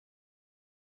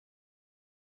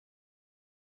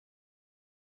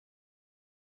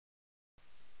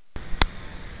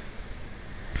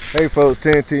Hey folks,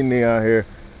 TNT Neon here.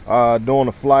 Doing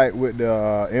a flight with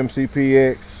the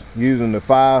MCPX using the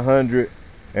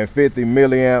 550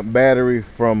 milliamp battery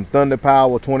from Thunder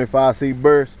Power 25C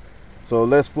burst. So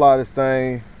let's fly this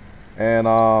thing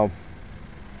and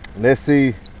let's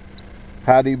see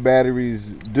how these batteries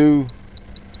do.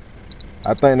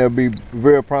 I think they'll be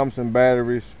very promising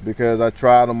batteries because I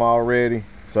tried them already.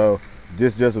 So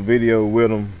just a video with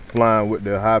them flying with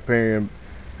the Hyperion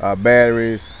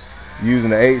batteries,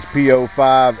 using the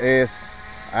HPO5s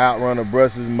Outrunner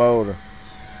brushless motor.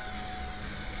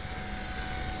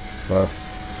 So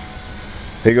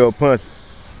here go punch.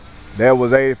 That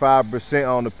was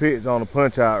 85% on the pitch on the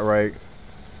punch out rate.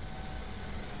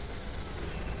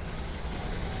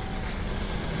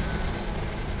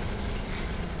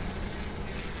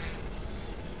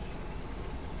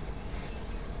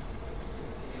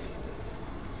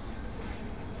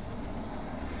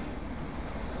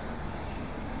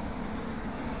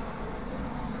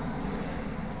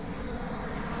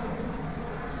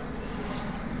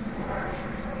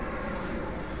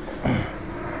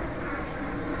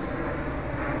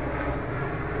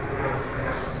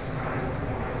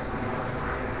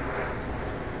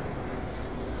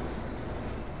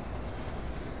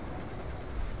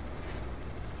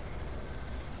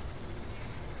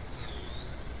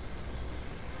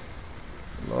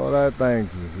 Lord, I thank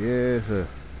you. Yes, sir.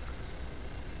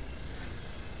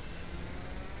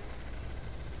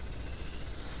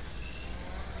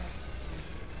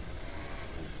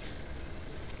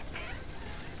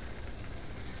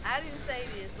 I didn't say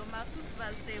this, but my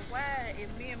supervisor said, why is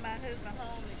me and my husband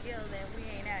home together and we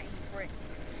ain't out eating breakfast?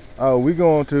 Oh, we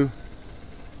going to.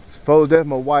 Folks, that's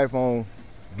my wife on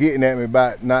getting at me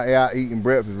about not out eating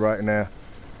breakfast right now.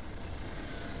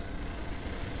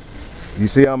 You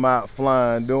see I'm out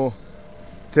flying, doing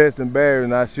testing batteries,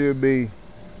 and I should be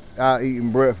out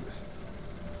eating breakfast.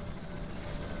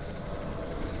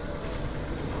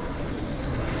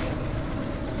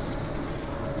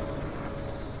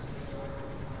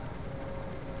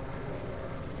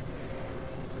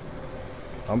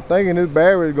 I'm thinking this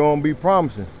battery is gonna be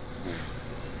promising.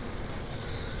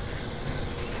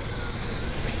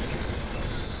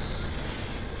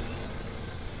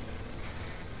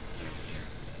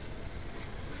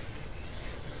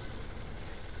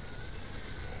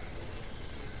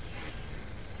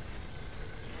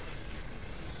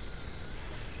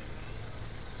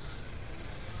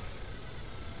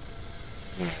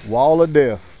 Wall of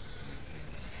death.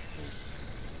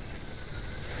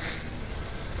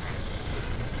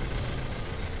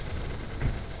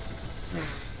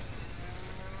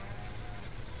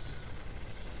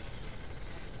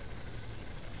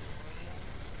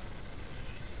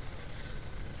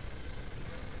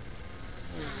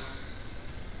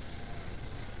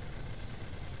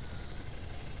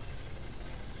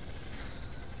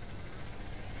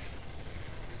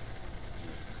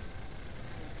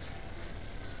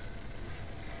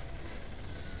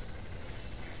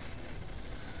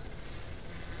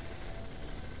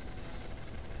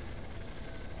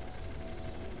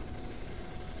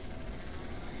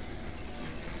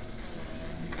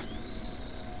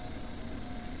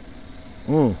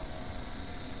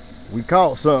 We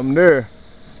caught something there.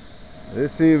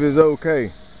 Let's see if it's okay.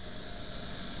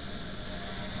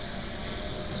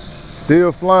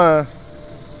 Still flying.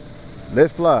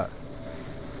 Let's fly.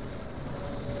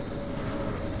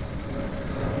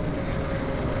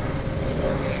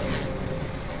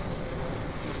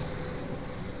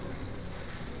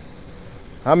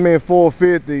 How many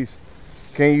 450s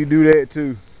can you do that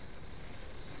to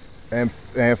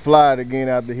and fly it again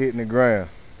after hitting the ground?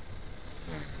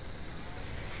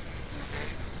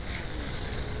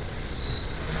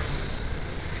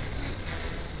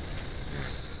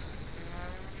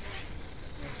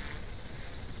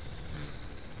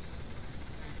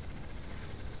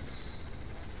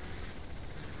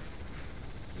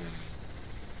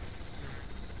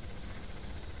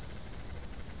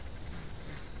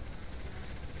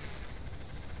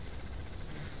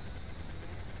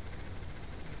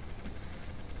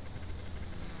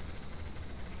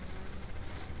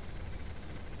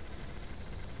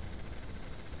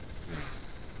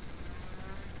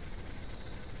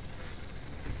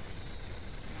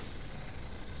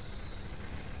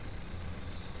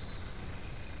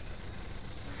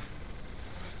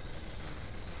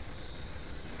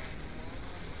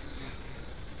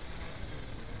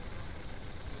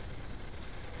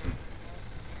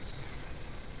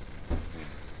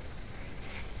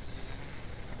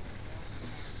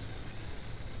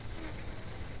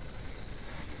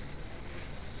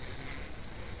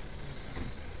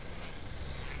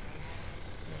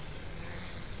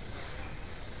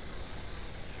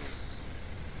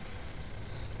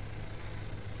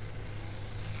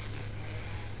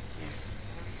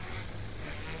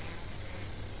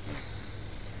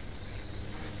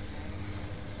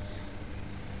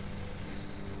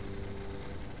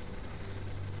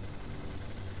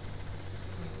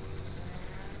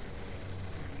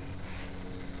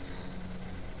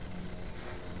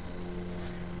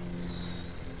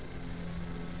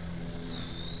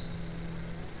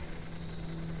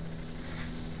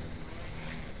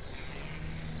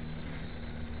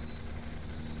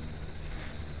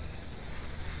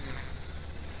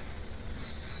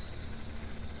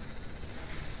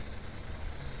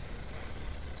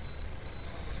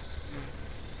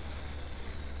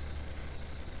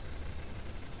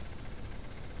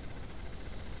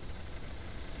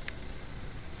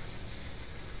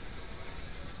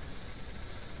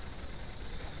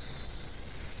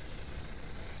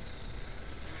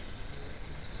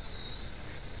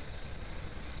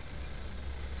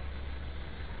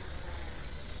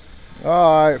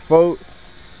 Alright folks,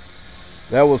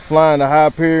 that was flying the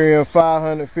Hyperion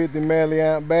 550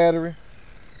 milliamp battery.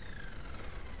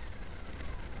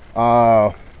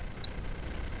 I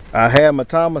had my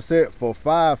timer set for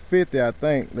 550, I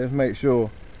think. Let's make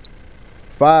sure.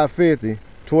 550,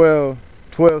 12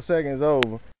 seconds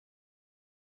over.